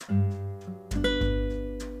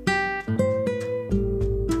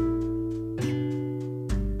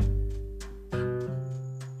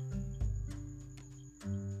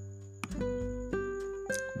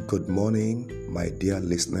Good morning, my dear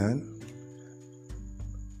listener,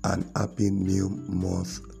 and happy new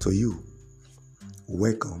month to you.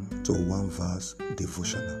 Welcome to One Verse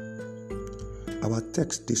Devotional. Our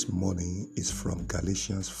text this morning is from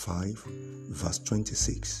Galatians 5, verse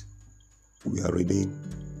 26. We are reading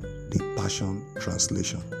the Passion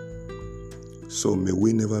Translation. So may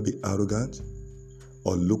we never be arrogant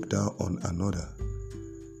or look down on another,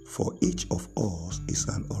 for each of us is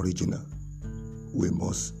an original. We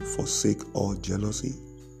must forsake all jealousy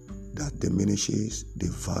that diminishes the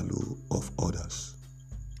value of others.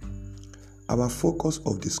 Our focus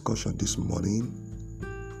of discussion this morning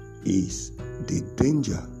is the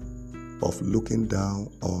danger of looking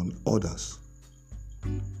down on others.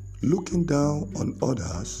 Looking down on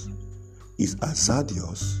others is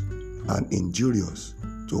hazardous and injurious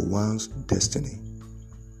to one's destiny.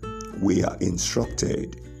 We are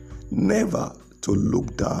instructed never to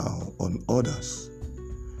look down on others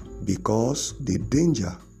because the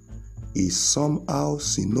danger is somehow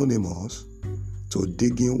synonymous to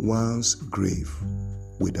digging one's grave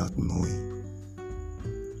without knowing.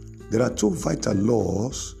 There are two vital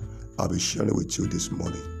laws I'll be sharing with you this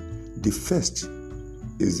morning. The first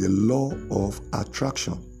is the law of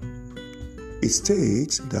attraction. It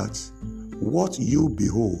states that what you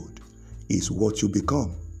behold is what you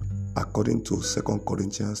become, according to 2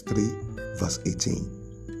 Corinthians 3, verse 18.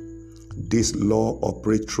 This law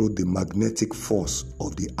operates through the magnetic force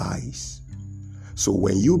of the eyes. So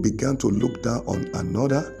when you begin to look down on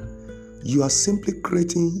another, you are simply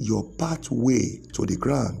creating your pathway to the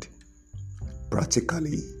ground.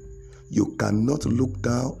 Practically, you cannot look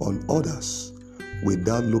down on others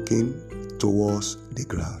without looking towards the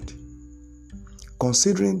ground.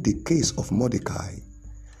 Considering the case of Mordecai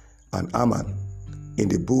and Haman in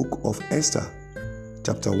the book of Esther,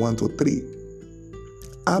 chapter 1 to 3,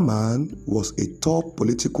 Haman was a top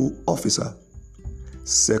political officer,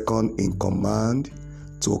 second in command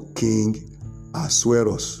to King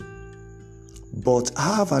Ahasuerus, but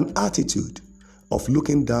have an attitude of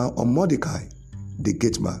looking down on Mordecai, the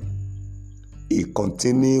gateman. He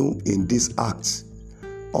continued in this act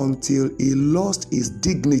until he lost his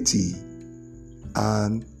dignity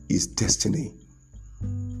and his destiny.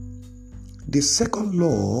 The second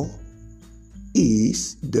law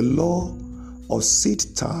is the law of seed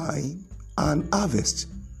time and harvest.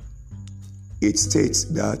 It states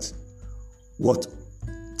that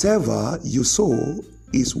whatever you sow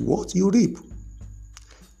is what you reap.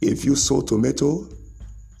 If you sow tomato,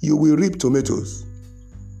 you will reap tomatoes,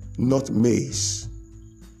 not maize.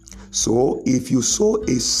 So if you sow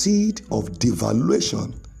a seed of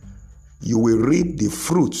devaluation, you will reap the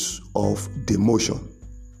fruits of demotion.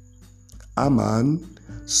 Haman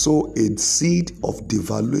sowed a seed of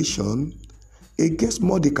devaluation against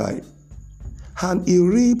Mordecai, and he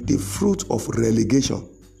reaped the fruit of relegation,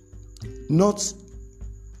 not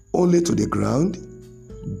only to the ground,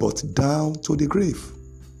 but down to the grave.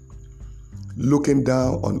 Looking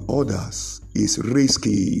down on others is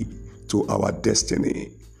risky to our destiny.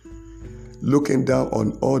 Looking down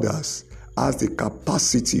on others has the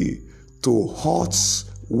capacity to hurt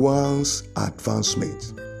one's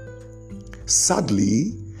advancement.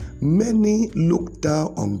 Sadly, many look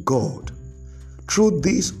down on God through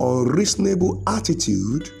this unreasonable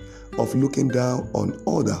attitude of looking down on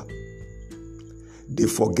others. They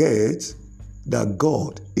forget that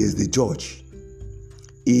God is the judge.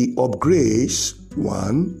 He upgrades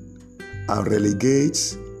one and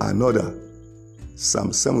relegates another.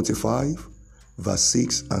 Psalm 75, verse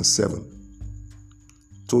 6 and 7.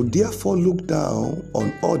 To therefore look down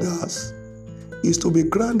on others is to be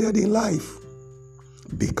grounded in life,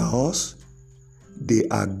 because they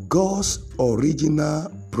are God's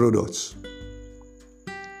original products.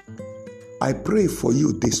 I pray for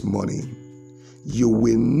you this morning, you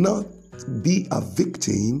will not be a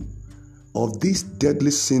victim of this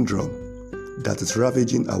deadly syndrome that is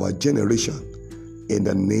ravaging our generation, in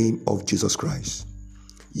the name of Jesus Christ.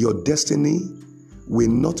 Your destiny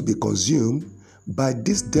will not be consumed by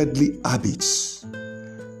these deadly habits.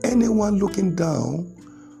 Anyone looking down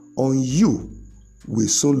on you will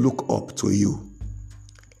soon look up to you.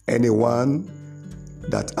 Anyone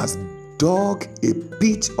that has dug a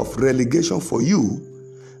pit of relegation for you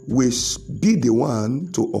will be the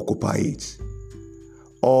one to occupy it.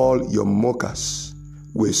 All your mockers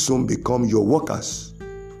will soon become your workers.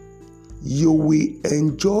 You will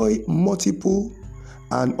enjoy multiple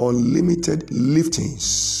and unlimited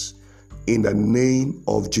liftings in the name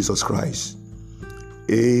of Jesus Christ.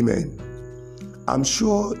 Amen. I'm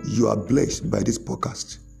sure you are blessed by this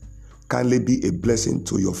podcast. Kindly be a blessing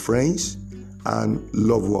to your friends and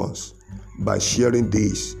loved ones. by sharing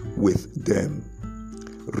this with them.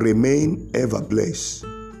 Remain ever blessed.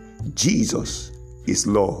 Jesus is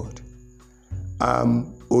Lord.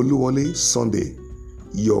 I'm Oluwole Sunday,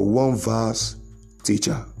 your one verse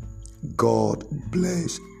teacher. God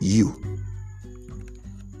bless you.